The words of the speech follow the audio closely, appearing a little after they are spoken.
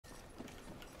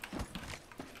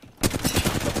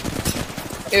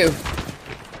Ew.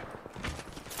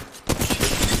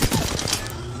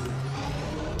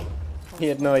 He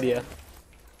had no idea.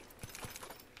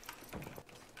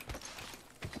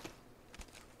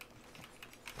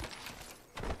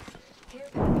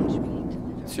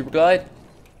 Superglide.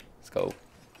 Let's go.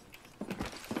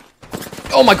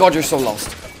 Oh my god, you're so lost.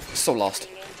 So lost.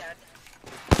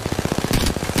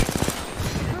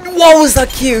 What was that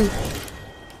cue?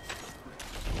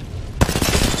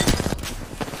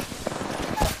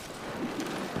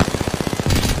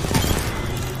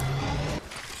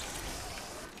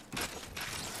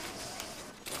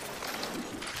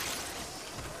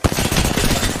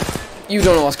 You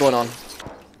don't know what's going on.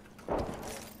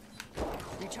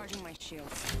 Recharging my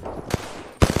shields.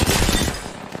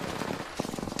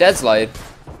 Dead slide.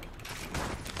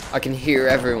 I can hear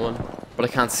everyone, but I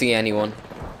can't see anyone.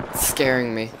 It's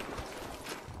scaring me.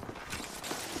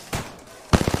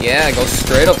 Yeah, I go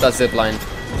straight up that zip line.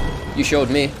 You showed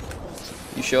me.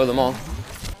 You show them all.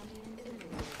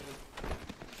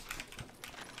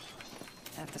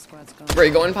 Half the squad's gone. Where are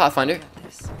you going, Pathfinder?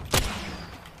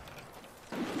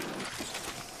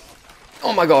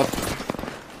 Oh my god.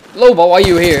 Lobo, why are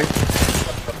you here?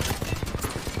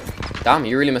 Damn,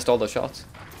 you really missed all those shots.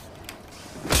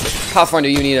 Pathfinder,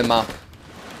 you need a map.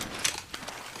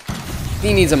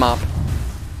 He needs a map.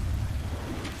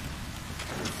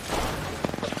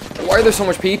 Why are there so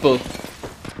much people?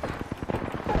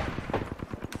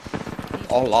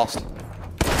 All lost.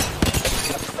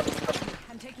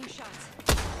 I'm taking shots.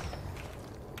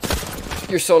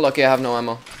 You're so lucky I have no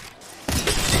ammo.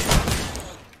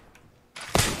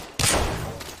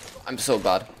 I'm so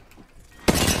bad.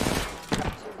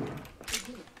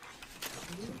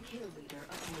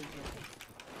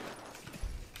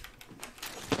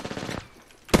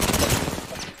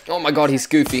 Oh my god, he's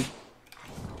goofy.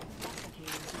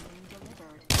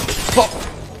 Oh.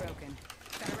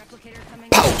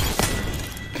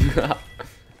 Pow!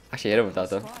 Actually hit him with that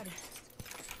though.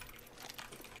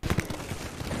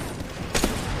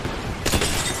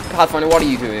 Pathfinder, what are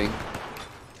you doing?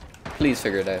 Please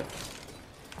figure it out.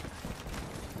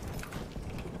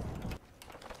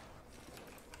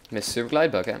 Miss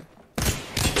superglide bucket.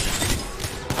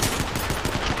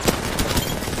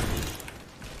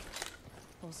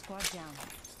 Full squad down.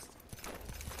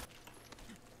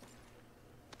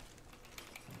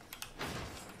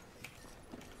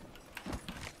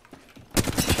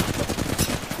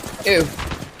 Ew.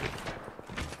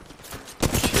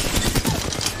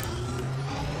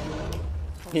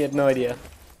 He had no idea.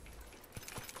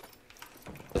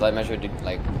 Because I measured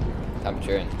like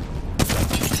temperature in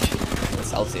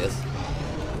Celsius.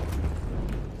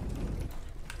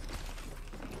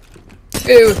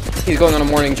 Ew! He's going on a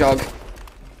morning jog.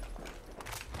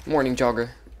 Morning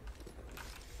jogger.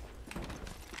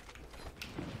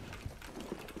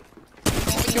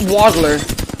 You waddler.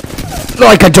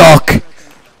 Like a duck!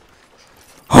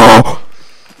 Oh!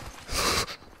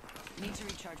 Need to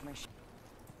recharge my shield.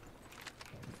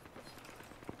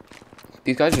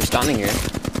 These guys are standing here.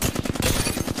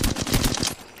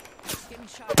 Getting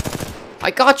shot.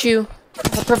 I got you!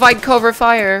 I'll provide cover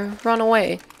fire. Run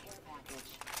away.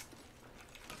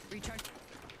 Recharge.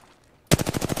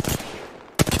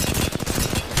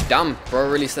 Damn, bro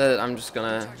really said I'm just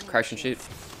gonna crouch and shoot.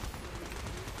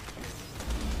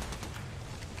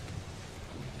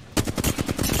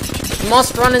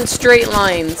 Must run in straight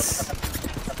lines.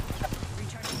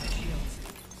 Recharging my shields.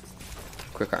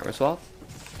 Quick armor swap.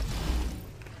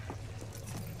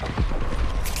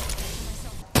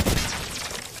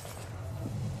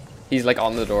 He's like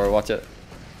on the door, watch it.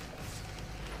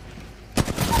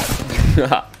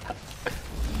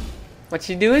 What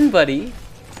you doing, buddy?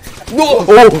 No!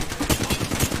 Oh!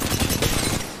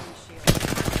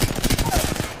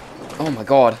 Oh my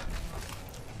god.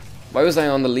 Why was I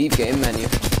on the leave game menu?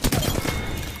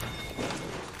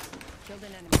 Killed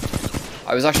an enemy.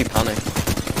 I was actually panicked.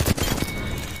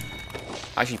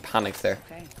 I actually panicked there.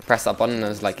 Okay. I pressed that button and I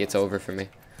was like, it's over for me.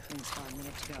 Things 5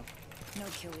 minutes to go. No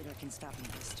kill leader can stop me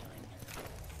this time.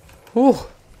 Whew.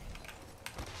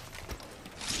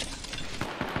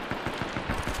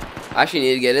 I actually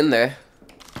need to get in there.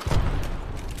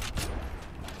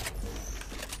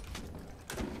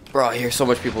 Bro, I hear so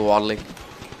much people waddling.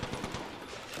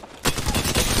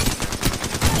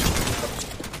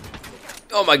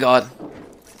 Oh my god.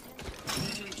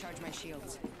 Need to recharge my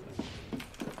shields.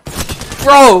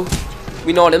 Bro!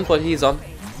 We know what input he's on.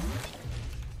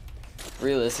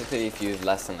 Realistically, if you have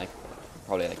less than like,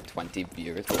 probably like 20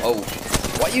 viewers. Oh!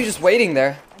 Why are you just waiting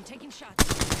there? I'm taking shots.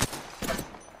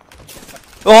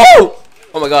 Oh!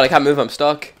 Oh my god, I can't move, I'm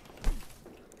stuck.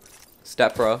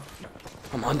 Step, bro.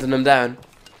 I'm hunting him down.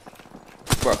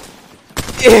 Bro.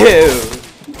 Ew!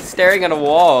 Staring at a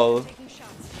wall.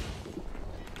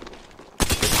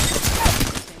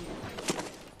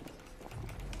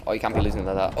 Oh, you can't be losing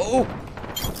like that. Oh!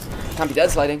 Can't be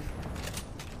dead sliding.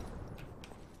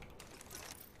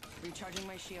 Recharging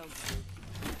my shields.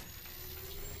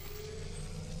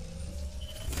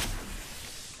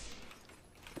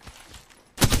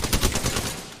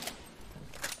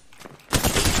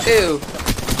 Ew!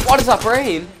 What is that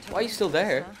brain? Why are you still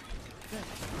there?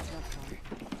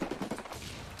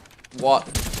 What?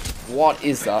 What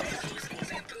is that?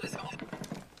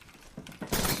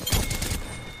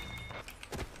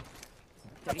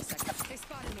 They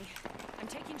spotted me. I'm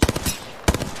taking shots.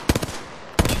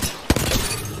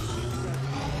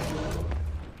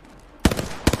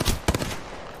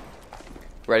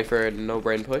 Ready for a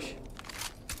no-brain push?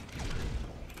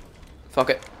 Fuck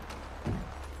it.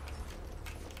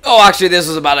 Oh, actually, this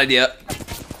was a bad idea.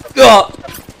 Ugh.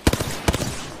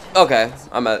 Okay,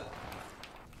 I'm at.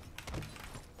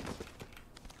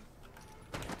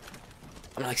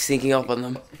 I'm like sneaking up on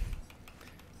them.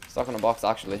 Stuck in a box,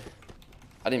 actually.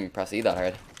 I didn't even press E that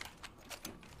hard.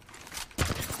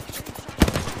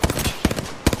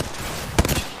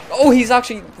 Oh, he's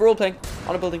actually role-playing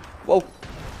on a building. Whoa.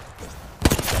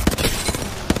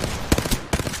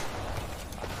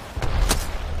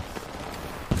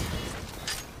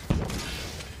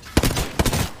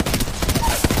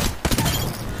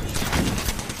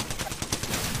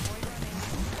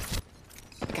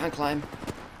 I can't climb.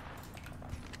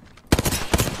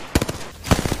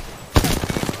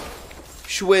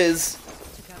 Schwiz.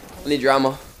 I need your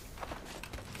ammo.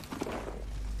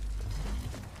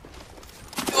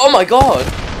 Oh my god!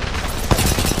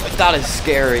 That is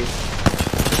scary.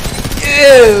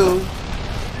 Ew!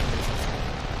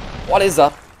 What is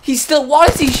that? He's still. What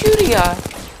is he shooting at?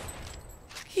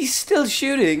 He's still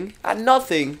shooting at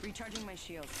nothing. Recharging my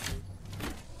shields.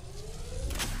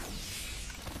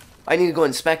 I need to go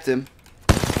inspect him.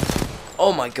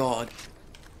 Oh my god.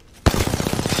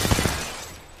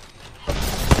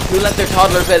 Who let their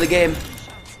toddler play the game?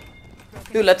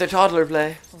 Who let their toddler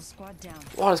play? Full squad down.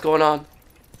 What is going on?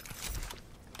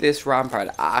 This rampart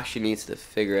actually needs to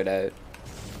figure it out.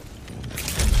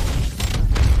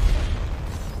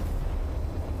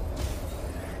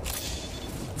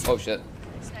 Oh shit.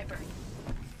 Sniper.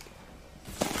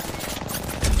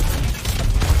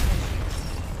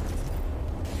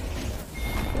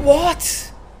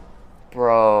 What?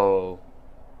 Bro.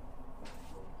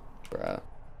 Bro.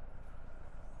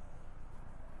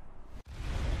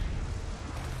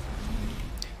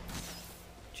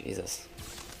 Jesus.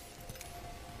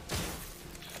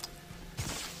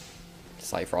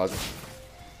 Cyfrog.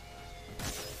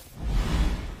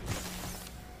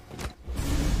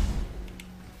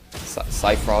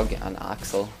 Cyfrog and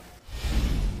Axel.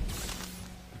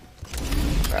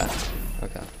 Right.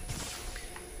 Okay.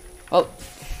 Well.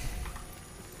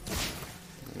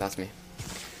 That's me.